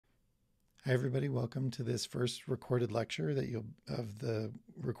Hi, everybody. Welcome to this first recorded lecture of the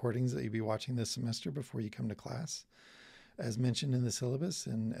recordings that you'll be watching this semester before you come to class. As mentioned in the syllabus,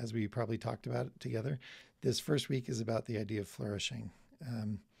 and as we probably talked about it together, this first week is about the idea of flourishing.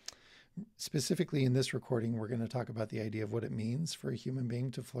 Um, Specifically in this recording, we're going to talk about the idea of what it means for a human being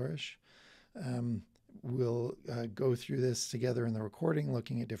to flourish. Um, we'll go through this together in the recording,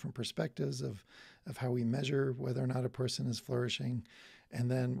 looking at different perspectives of how we measure whether or not a person is flourishing. And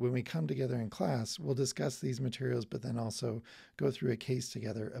then when we come together in class, we'll discuss these materials, but then also go through a case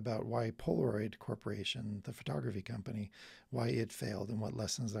together about why Polaroid Corporation, the photography company, why it failed and what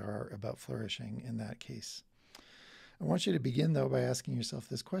lessons there are about flourishing in that case. I want you to begin, though, by asking yourself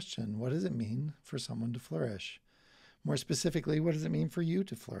this question: what does it mean for someone to flourish? More specifically, what does it mean for you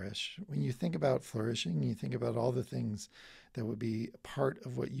to flourish? When you think about flourishing, you think about all the things that would be part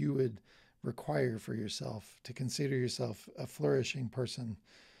of what you would require for yourself to consider yourself a flourishing person.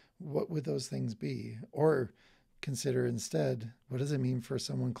 What would those things be? Or consider instead, what does it mean for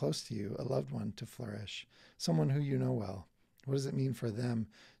someone close to you, a loved one, to flourish? Someone who you know well. What does it mean for them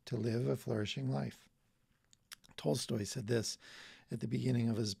to live a flourishing life? Tolstoy said this at the beginning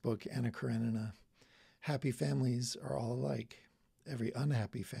of his book, Anna Karenina: happy families are all alike. Every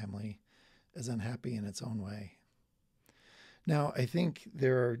unhappy family is unhappy in its own way. Now, I think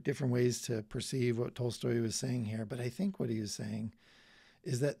there are different ways to perceive what Tolstoy was saying here, but I think what he was saying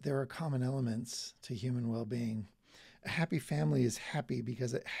is that there are common elements to human well-being. A happy family is happy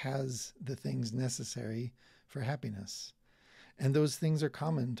because it has the things necessary for happiness. And those things are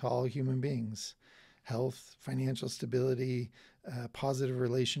common to all human beings: health, financial stability, positive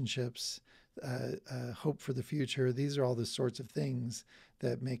relationships, hope for the future. These are all the sorts of things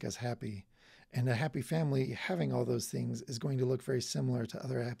that make us happy. And a happy family, having all those things, is going to look very similar to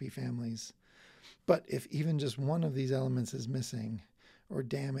other happy families. But if even just one of these elements is missing or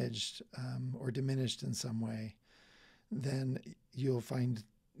damaged or diminished in some way, then you'll find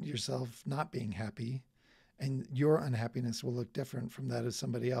yourself not being happy, and your unhappiness will look different from that of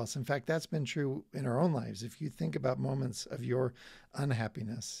somebody else. In fact, that's been true in our own lives. If you think about moments of your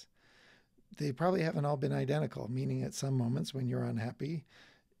unhappiness, they probably haven't all been identical, meaning at some moments when you're unhappy,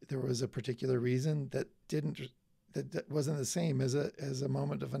 there was a particular reason that wasn't the same as a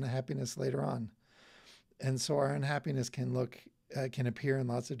moment of unhappiness later on. And so our unhappiness can appear in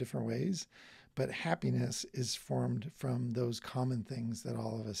lots of different ways, but happiness is formed from those common things that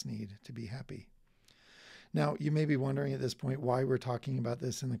all of us need to be happy. Now, you may be wondering at this point why we're talking about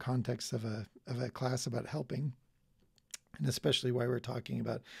this in the context of a class about helping, and especially why we're talking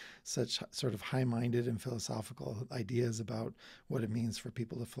about such sort of high-minded and philosophical ideas about what it means for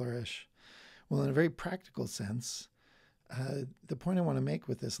people to flourish. Well, in a very practical sense, the point I want to make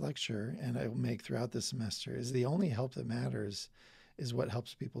with this lecture, and I will make throughout the semester, is the only help that matters is what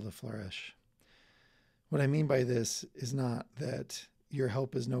helps people to flourish. What I mean by this is not that your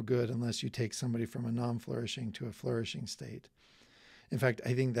help is no good unless you take somebody from a non-flourishing to a flourishing state. In fact,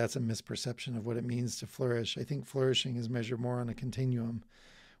 I think that's a misperception of what it means to flourish. I think flourishing is measured more on a continuum,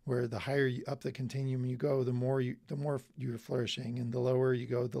 where the higher up the continuum you go, the more you're flourishing, and the lower you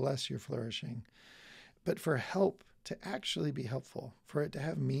go, the less you're flourishing. But for help to actually be helpful, for it to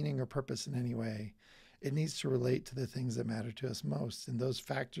have meaning or purpose in any way, it needs to relate to the things that matter to us most. And those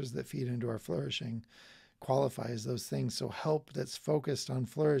factors that feed into our flourishing qualifies those things. So help that's focused on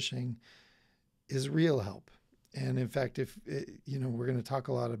flourishing is real help. And in fact, we're going to talk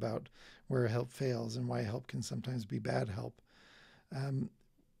a lot about where help fails and why help can sometimes be bad help.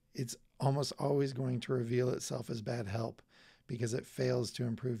 It's almost always going to reveal itself as bad help because it fails to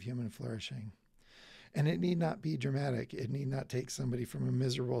improve human flourishing. And it need not be dramatic. It need not take somebody from a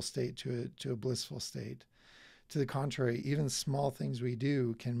miserable state to a blissful state. To the contrary, even small things we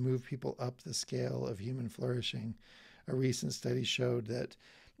do can move people up the scale of human flourishing. A recent study showed that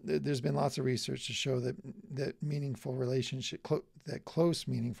there's been lots of research to show that close,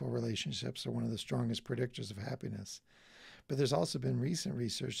 meaningful relationships are one of the strongest predictors of happiness. But there's also been recent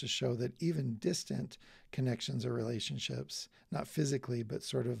research to show that even distant connections or relationships, not physically, but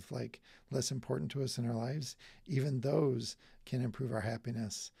sort of like less important to us in our lives, even those can improve our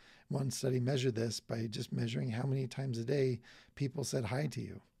happiness. One study measured this by just measuring how many times a day people said hi to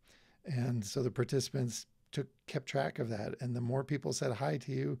you. And so the participants kept track of that. And the more people said hi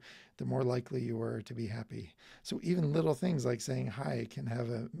to you, the more likely you were to be happy. So even little things like saying hi can have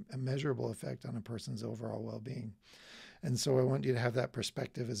a measurable effect on a person's overall well-being. And so I want you to have that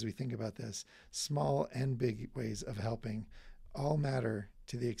perspective as we think about this. Small and big ways of helping all matter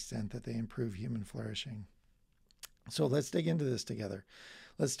to the extent that they improve human flourishing. So let's dig into this together.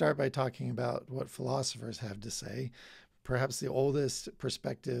 Let's start by talking about what philosophers have to say. perhaps the oldest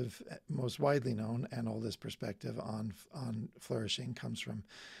perspective, most widely known and oldest perspective on flourishing comes from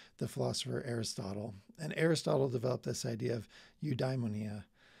the philosopher Aristotle. And Aristotle developed this idea of eudaimonia.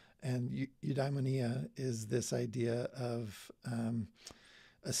 And eudaimonia is this idea of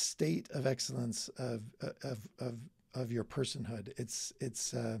a state of excellence of your personhood.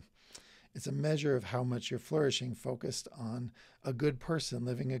 It's a measure of how much you're flourishing, focused on a good person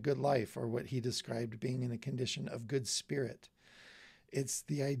living a good life, or what he described being in a condition of good spirit. It's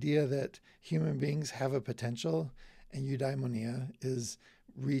the idea that human beings have a potential, and eudaimonia is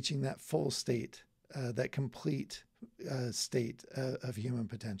reaching that full state, that complete state of human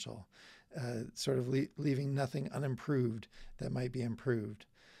potential, sort of leaving nothing unimproved that might be improved.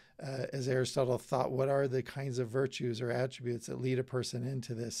 As Aristotle thought, what are the kinds of virtues or attributes that lead a person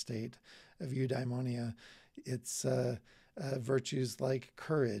into this state of eudaimonia? It's virtues like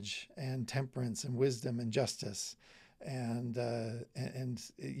courage and temperance and wisdom and justice. And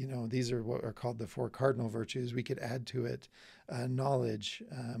you know, these are what are called the four cardinal virtues. We could add to it knowledge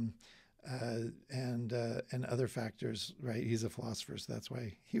and other factors, right? He's a philosopher, so that's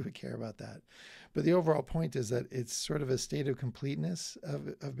why he would care about that. But the overall point is that it's sort of a state of completeness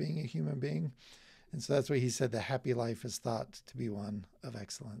of being a human being. And so that's why he said the happy life is thought to be one of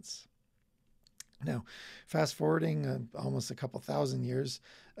excellence. Now, fast forwarding almost a couple thousand years,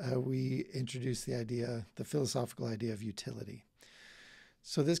 we introduced the philosophical idea of utility.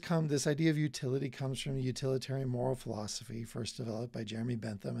 So this idea of utility comes from utilitarian moral philosophy, first developed by Jeremy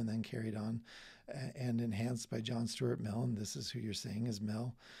Bentham and then carried on and enhanced by John Stuart Mill, and this is who you're seeing is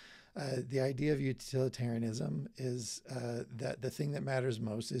Mill. The idea of utilitarianism is that the thing that matters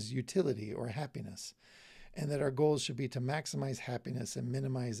most is utility or happiness, and that our goals should be to maximize happiness and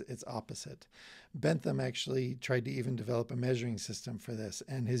minimize its opposite. Bentham actually tried to even develop a measuring system for this,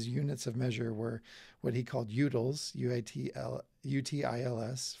 and his units of measure were what he called utils,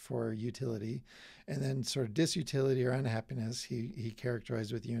 UTILS, for utility, and then sort of disutility or unhappiness he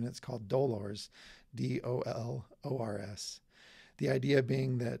characterized with units called dolors, DOLORS. The idea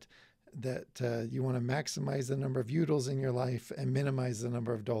being that you want to maximize the number of utils in your life and minimize the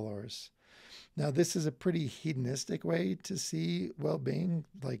number of dolors. Now, this is a pretty hedonistic way to see well-being,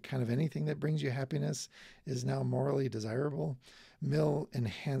 like kind of anything that brings you happiness is now morally desirable. Mill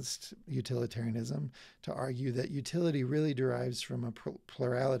enhanced utilitarianism to argue that utility really derives from a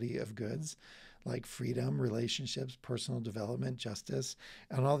plurality of goods, like freedom, relationships, personal development, justice,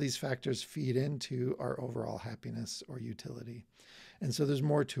 and all these factors feed into our overall happiness or utility. And so there's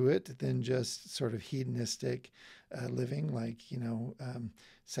more to it than just sort of hedonistic living, like,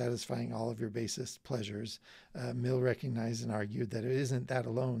 satisfying all of your basest pleasures. Mill recognized and argued that it isn't that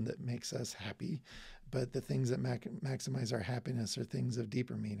alone that makes us happy, but the things that maximize our happiness are things of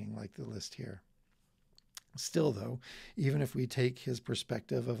deeper meaning, like the list here. Still, though, even if we take his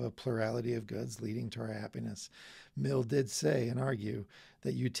perspective of a plurality of goods leading to our happiness, Mill did say and argue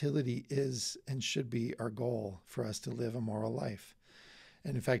that utility is and should be our goal for us to live a moral life.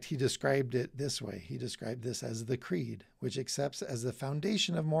 And in fact, he described it this way. He described this as the creed, which accepts as the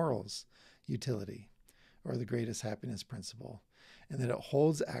foundation of morals utility, or the greatest happiness principle, and that it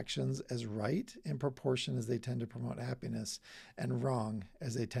holds actions as right in proportion as they tend to promote happiness, and wrong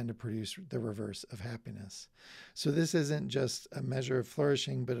as they tend to produce the reverse of happiness. So this isn't just a measure of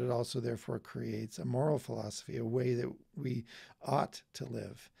flourishing, but it also therefore creates a moral philosophy, a way that we ought to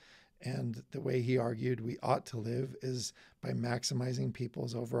live. And the way he argued we ought to live is by maximizing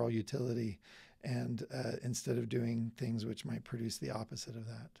people's overall utility, and instead of doing things which might produce the opposite of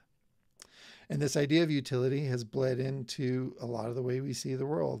that. And this idea of utility has bled into a lot of the way we see the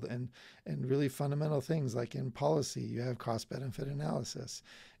world, and really fundamental things like in policy, you have cost-benefit analysis.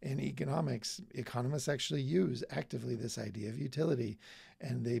 In economics, economists actually use actively this idea of utility.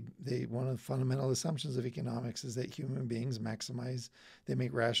 And they one of the fundamental assumptions of economics is that human beings they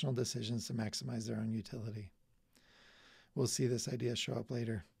make rational decisions to maximize their own utility. We'll see this idea show up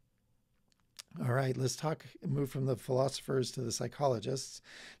later. All right, let's move from the philosophers to the psychologists.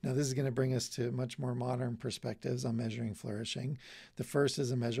 Now, this is going to bring us to much more modern perspectives on measuring flourishing. The first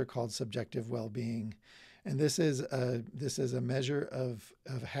is a measure called subjective well-being. And this is a measure of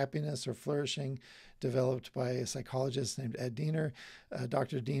happiness or flourishing developed by a psychologist named Ed Diener.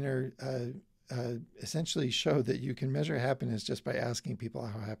 Dr. Diener essentially showed that you can measure happiness just by asking people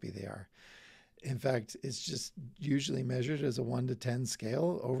how happy they are. In fact, it's just usually measured as a 1 to 10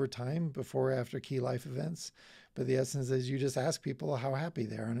 scale over time, before or after key life events. But the essence is you just ask people how happy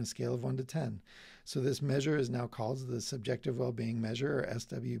they are on a scale of 1 to 10. So this measure is now called the Subjective Well-Being Measure, or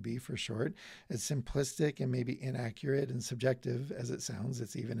SWB for short. It's simplistic and maybe inaccurate and subjective as it sounds.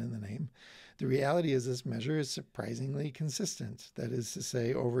 It's even in the name. The reality is this measure is surprisingly consistent. That is to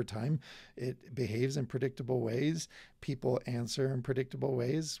say, over time, it behaves in predictable ways. People answer in predictable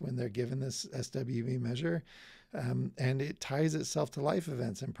ways when they're given this SWB measure. And it ties itself to life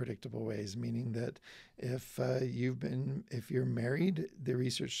events in predictable ways, meaning that if you're married, the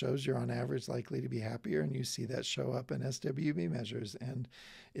research shows you're on average likely to be happier, and you see that show up in SWB measures. And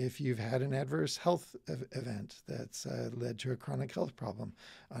if you've had an adverse health event that's led to a chronic health problem,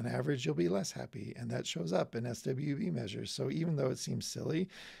 on average, you'll be less happy, and that shows up in SWB measures. So even though it seems silly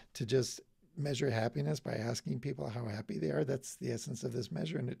to just measure happiness by asking people how happy they are, that's the essence of this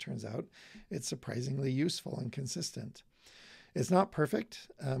measure, and it turns out it's surprisingly useful and consistent. It's not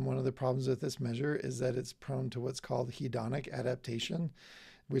perfect. One of the problems with this measure is that it's prone to what's called hedonic adaptation,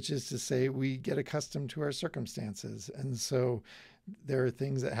 which is to say we get accustomed to our circumstances. And so there are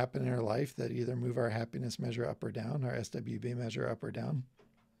things that happen in our life that either move our happiness measure up or down, our SWB measure up or down.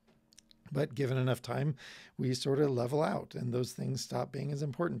 But given enough time, we sort of level out, and those things stop being as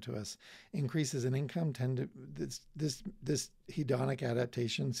important to us. Increases in income tend to, this hedonic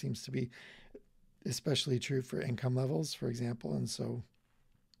adaptation seems to be especially true for income levels, for example. And so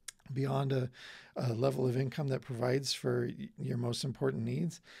beyond a level of income that provides for your most important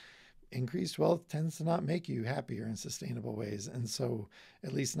needs, increased wealth tends to not make you happier in sustainable ways. And so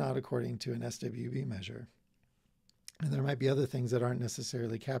at least not according to an SWB measure. And there might be other things that aren't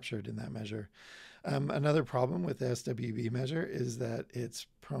necessarily captured in that measure. Another problem with the SWB measure is that it's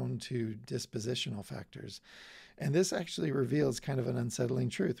prone to dispositional factors. And this actually reveals kind of an unsettling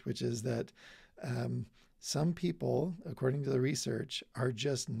truth, which is that some people, according to the research, are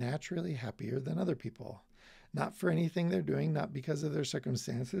just naturally happier than other people. Not for anything they're doing, not because of their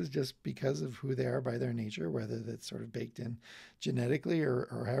circumstances, just because of who they are by their nature, whether that's sort of baked in genetically or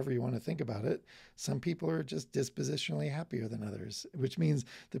however you want to think about it. Some people are just dispositionally happier than others, which means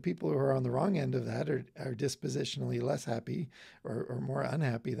the people who are on the wrong end of that are dispositionally less happy or more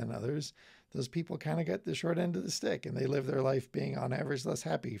unhappy than others. Those people kind of get the short end of the stick, and they live their life being on average less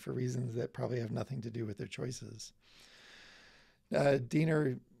happy for reasons that probably have nothing to do with their choices.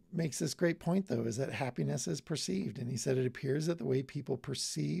 Diener makes this great point, though, is that happiness is perceived. And he said it appears that the way people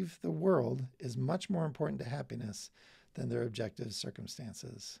perceive the world is much more important to happiness than their objective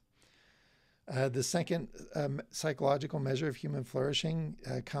circumstances. The second psychological measure of human flourishing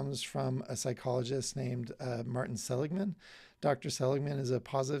comes from a psychologist named Martin Seligman. Dr. Seligman is a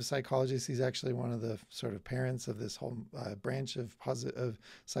positive psychologist. He's actually one of the sort of parents of this whole branch of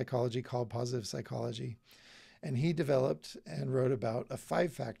psychology called positive psychology. And he developed and wrote about a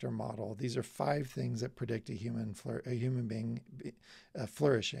 5-factor model. These are 5 things that predict a human being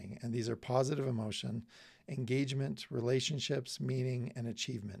flourishing. And these are positive emotion, engagement, relationships, meaning, and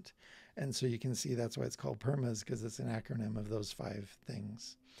achievement. And so you can see that's why it's called PERMAS, because it's an acronym of those 5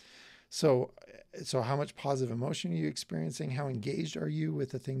 things. So how much positive emotion are you experiencing? How engaged are you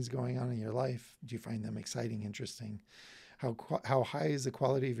with the things going on in your life? Do you find them exciting, interesting? How high is the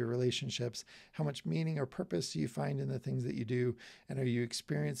quality of your relationships? How much meaning or purpose do you find in the things that you do? And are you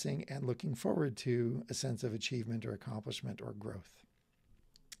experiencing and looking forward to a sense of achievement or accomplishment or growth?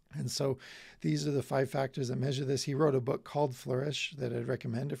 And so these are the 5 factors that measure this. He wrote a book called Flourish that I'd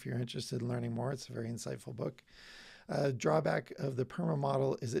recommend if you're interested in learning more. It's a very insightful book. Drawback of the PERMA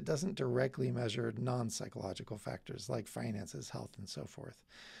model is it doesn't directly measure non-psychological factors like finances, health, and so forth.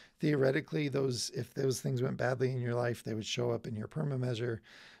 Theoretically, if those things went badly in your life, they would show up in your PERMA measure,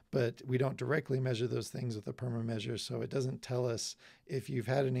 but we don't directly measure those things with the PERMA measure, so it doesn't tell us if you've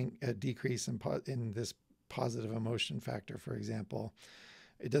had a decrease in this positive emotion factor, for example.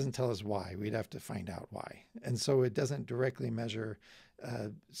 It doesn't tell us why. We'd have to find out why. And so it doesn't directly measure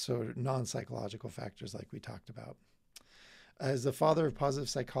non-psychological factors like we talked about. As the father of positive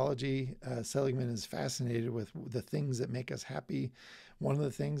psychology, Seligman is fascinated with the things that make us happy. One of the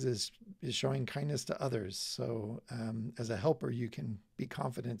things is showing kindness to others. So as a helper, you can be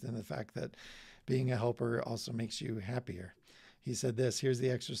confident in the fact that being a helper also makes you happier. He said this, here's the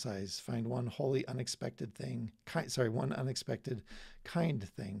exercise. Find one wholly unexpected thing, one unexpected kind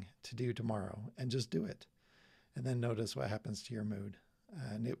thing to do tomorrow, and just do it. And then notice what happens to your mood.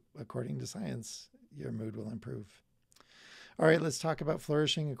 And according to science, your mood will improve. All right, let's talk about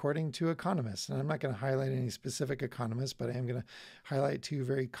flourishing according to economists. And I'm not going to highlight any specific economists, but I am going to highlight 2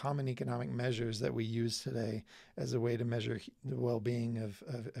 very common economic measures that we use today as a way to measure the well-being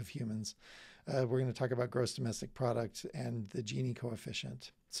of humans. We're going to talk about gross domestic product and the Gini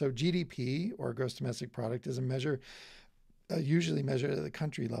coefficient. So GDP, or gross domestic product, is a measure usually measured at the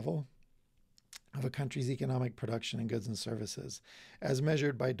country level of a country's economic production in goods and services as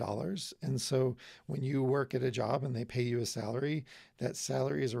measured by dollars. And so when you work at a job and they pay you a salary, that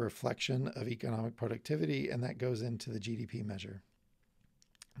salary is a reflection of economic productivity, and that goes into the GDP measure.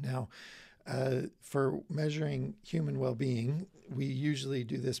 Now, for measuring human well-being, we usually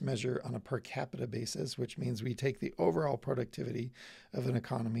do this measure on a per capita basis, which means we take the overall productivity of an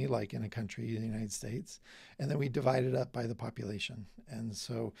economy, like in a country, the United States, and then we divide it up by the population. And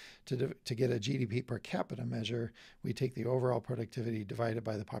so to get a GDP per capita measure, we take the overall productivity divided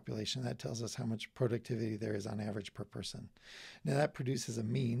by the population. That tells us how much productivity there is on average per person. Now that produces a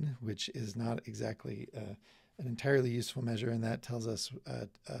mean, which is not exactly an entirely useful measure, and that tells us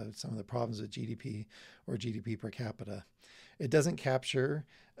some of the problems with GDP or GDP per capita. It doesn't capture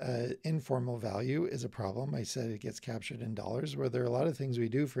informal value is a problem. I said it gets captured in dollars, where there are a lot of things we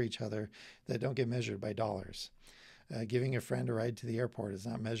do for each other that don't get measured by dollars. Giving a friend a ride to the airport is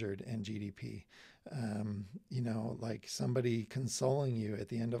not measured in GDP. Like somebody consoling you at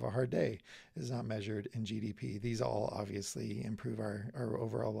the end of a hard day is not measured in GDP. These all obviously improve our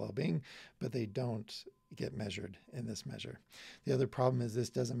overall well-being, but they don't get measured in this measure. The other problem is this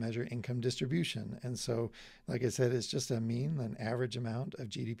doesn't measure income distribution. And so, like I said, it's just a mean, an average amount of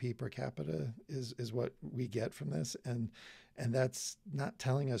GDP per capita is what we get from this. And that's not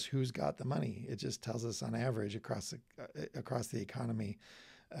telling us who's got the money. It just tells us on average across the economy,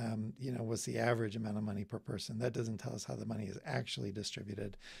 what's the average amount of money per person. That doesn't tell us how the money is actually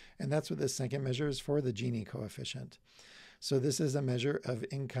distributed. And that's what this second measure is for, the Gini coefficient. So this is a measure of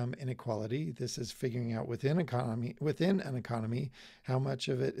income inequality. This is figuring out within an economy how much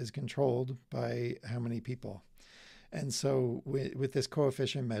of it is controlled by how many people. And so with this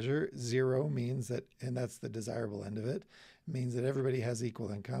coefficient measure, 0 means that, and that's the desirable end of it, means that everybody has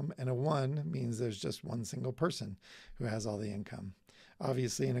equal income, and a 1 means there's just one single person who has all the income.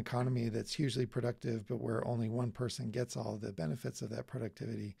 Obviously, an economy that's hugely productive, but where only one person gets all the benefits of that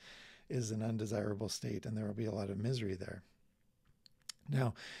productivity, is an undesirable state, and there will be a lot of misery there.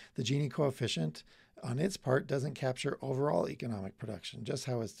 Now, the Gini coefficient, on its part, doesn't capture overall economic production, just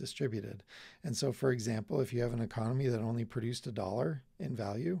how it's distributed. And so, for example, if you have an economy that only produced $1 in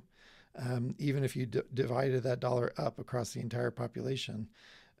value, even if you divided that dollar up across the entire population,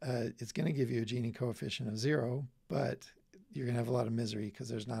 it's going to give you a Gini coefficient of 0, but you're going to have a lot of misery because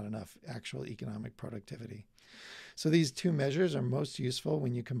there's not enough actual economic productivity. So these two measures are most useful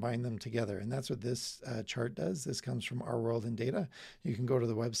when you combine them together. And that's what this chart does. This comes from Our World in Data. You can go to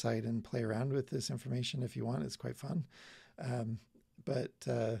the website and play around with this information if you want. It's quite fun.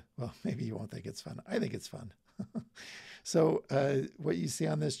 Well, maybe you won't think it's fun. I think it's fun. So what you see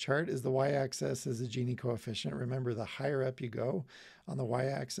on this chart is the y-axis is the Gini coefficient. Remember, the higher up you go on the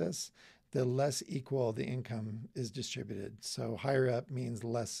y-axis, the less equal the income is distributed. So higher up means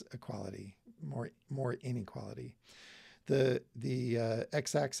less equality, more inequality. The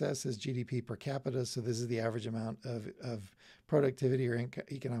x-axis is GDP per capita. So this is the average amount of productivity or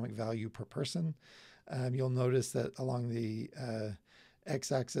economic value per person. You'll notice that along the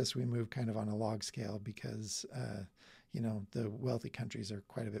x-axis, we move kind of on a log scale because, the wealthy countries are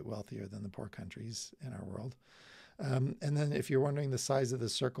quite a bit wealthier than the poor countries in our world. And then if you're wondering, the size of the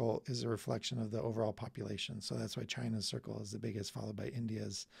circle is a reflection of the overall population. So that's why China's circle is the biggest, followed by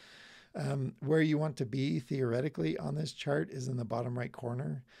India's. Where you want to be theoretically on this chart is in the bottom right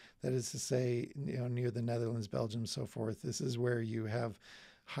corner. That is to say, near the Netherlands, Belgium, so forth. This is where you have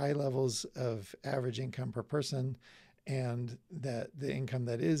high levels of average income per person, and that the income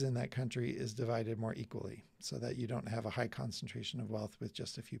that is in that country is divided more equally, so that you don't have a high concentration of wealth with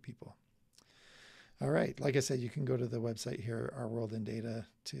just a few people. All right, like I said, you can go to the website here, Our World in Data,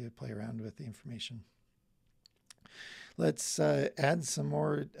 to play around with the information. Let's add some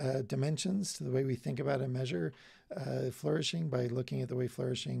more dimensions to the way we think about and measure flourishing by looking at the way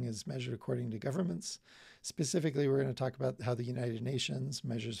flourishing is measured according to governments. Specifically, we're going to talk about how the United Nations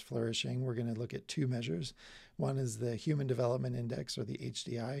measures flourishing. We're going to look at two measures. One is the Human Development Index, or the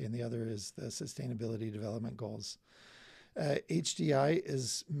HDI, and the other is the Sustainability Development Goals. HDI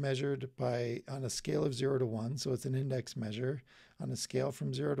is measured on a scale of 0 to 1, so it's an index measure on a scale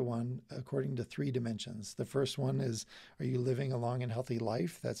from 0 to 1 according to 3 dimensions. The first one is, are you living a long and healthy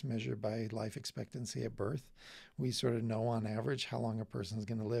life? That's measured by life expectancy at birth. We sort of know on average how long a person is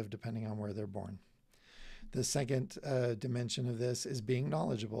going to live depending on where they're born. The second dimension of this is being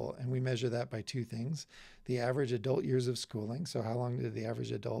knowledgeable, and we measure that by two things: the average adult years of schooling, so how long did the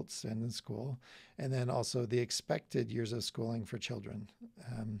average adult spend in school, and then also the expected years of schooling for children.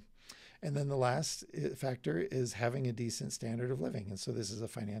 And then the last factor is having a decent standard of living. And so this is a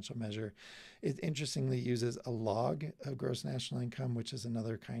financial measure. It interestingly uses a log of gross national income, which is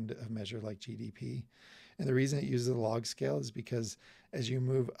another kind of measure like GDP. And the reason it uses a log scale is because as you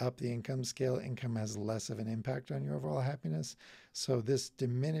move up the income scale, income has less of an impact on your overall happiness. So this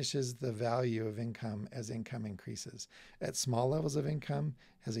diminishes the value of income as income increases. At small levels of income,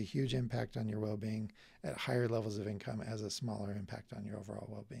 has a huge impact on your well-being. At higher levels of income, has a smaller impact on your overall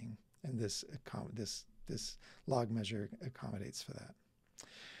well-being. And this log measure accommodates for that.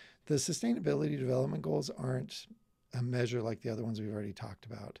 The Sustainability Development Goals aren't a measure like the other ones we've already talked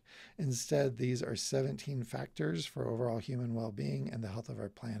about. Instead, these are 17 factors for overall human well-being and the health of our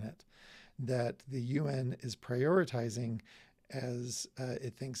planet that the UN is prioritizing as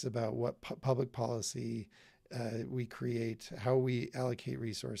it thinks about what public policy we create, how we allocate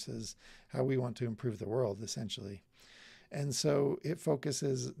resources, how we want to improve the world, essentially. And so it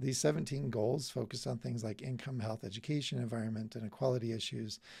focuses, these 17 goals focus on things like income, health, education, environment, and equality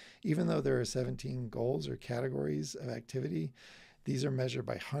issues. Even though there are 17 goals or categories of activity, these are measured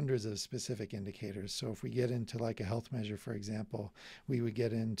by hundreds of specific indicators. So if we get into like a health measure, for example, we would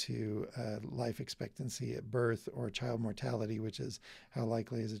get into life expectancy at birth or child mortality, which is how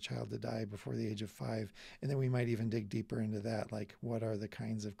likely is a child to die before the age of 5. And then we might even dig deeper into that, like what are the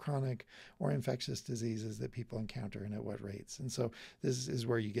kinds of chronic or infectious diseases that people encounter and at what rates. And so this is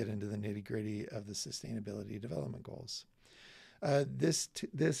where you get into the nitty-gritty of the Sustainability Development Goals.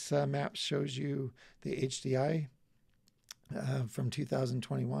 This map shows you the HDI from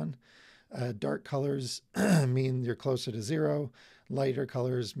 2021. Dark colors mean you're closer to 0. Lighter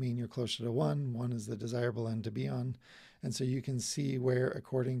colors mean you're closer to 1. 1 is the desirable end to be on. And so you can see where,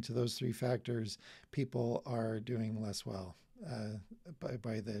 according to those 3 factors, people are doing less well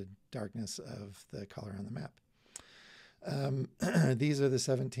by the darkness of the color on the map. These are the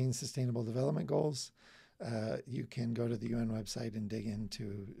 17 Sustainable Development Goals. You can go to the UN website and dig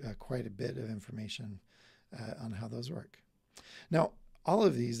into quite a bit of information on how those work. Now, all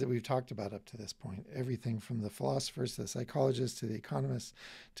of these that we've talked about up to this point, everything from the philosophers to the psychologists to the economists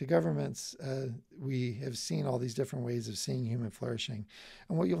to governments, we have seen all these different ways of seeing human flourishing.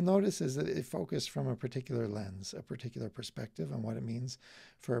 And what you'll notice is that it focused from a particular lens, a particular perspective on what it means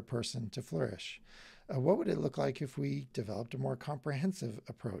for a person to flourish. What would it look like if we developed a more comprehensive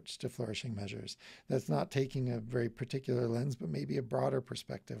approach to flourishing measures that's not taking a very particular lens, but maybe a broader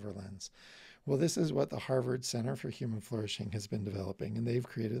perspective or lens? Well, this is what the Harvard Center for Human Flourishing has been developing, and they've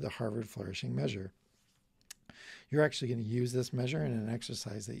created the Harvard Flourishing Measure. You're actually going to use this measure in an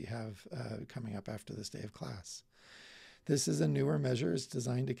exercise that you have coming up after this day of class. This is a newer measure. It's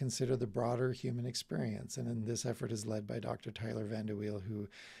designed to consider the broader human experience, and in this effort is led by Dr. Tyler Van de Wiel, who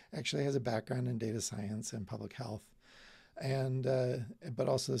actually has a background in data science and public health, and but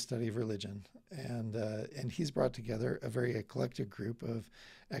also the study of religion. And he's brought together a very eclectic group of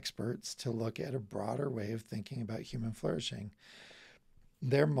experts to look at a broader way of thinking about human flourishing.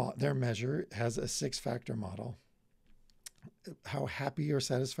 Their measure has a 6-factor model. How happy or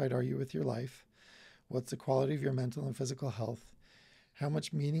satisfied are you with your life? What's the quality of your mental and physical health? How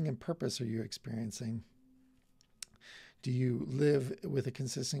much meaning and purpose are you experiencing? Do you live with a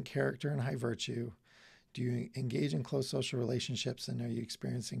consistent character and high virtue? Do you engage in close social relationships, and are you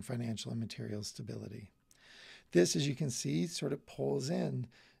experiencing financial and material stability? This, as you can see, sort of pulls in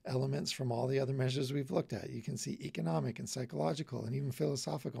elements from all the other measures we've looked at. You can see economic and psychological and even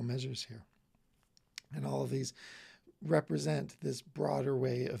philosophical measures here. And all of these represent this broader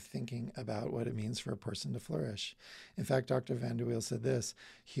way of thinking about what it means for a person to flourish. In fact, Dr. Van de Wiel said this: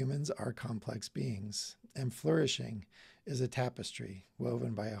 humans are complex beings, and flourishing is a tapestry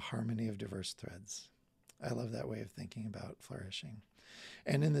woven by a harmony of diverse threads. I love that way of thinking about flourishing.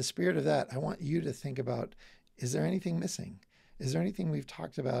 And in the spirit of that, I want you to think about, is there anything missing? Is there anything we've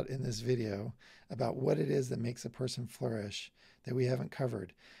talked about in this video about what it is that makes a person flourish that we haven't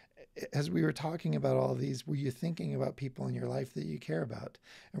covered? As we were talking about all of these, were you thinking about people in your life that you care about?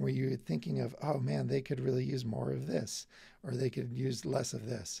 And were you thinking of, oh man, they could really use more of this, or they could use less of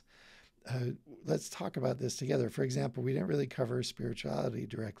this? Let's talk about this together. For example, we didn't really cover spirituality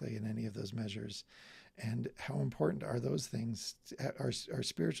directly in any of those measures. And how important are those things, our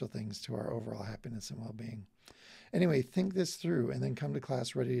spiritual things, to our overall happiness and well-being? Anyway, think this through and then come to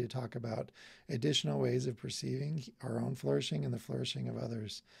class ready to talk about additional ways of perceiving our own flourishing and the flourishing of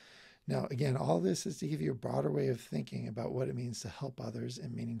others. Now, again, all this is to give you a broader way of thinking about what it means to help others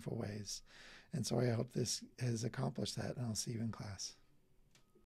in meaningful ways. And so I hope this has accomplished that, and I'll see you in class.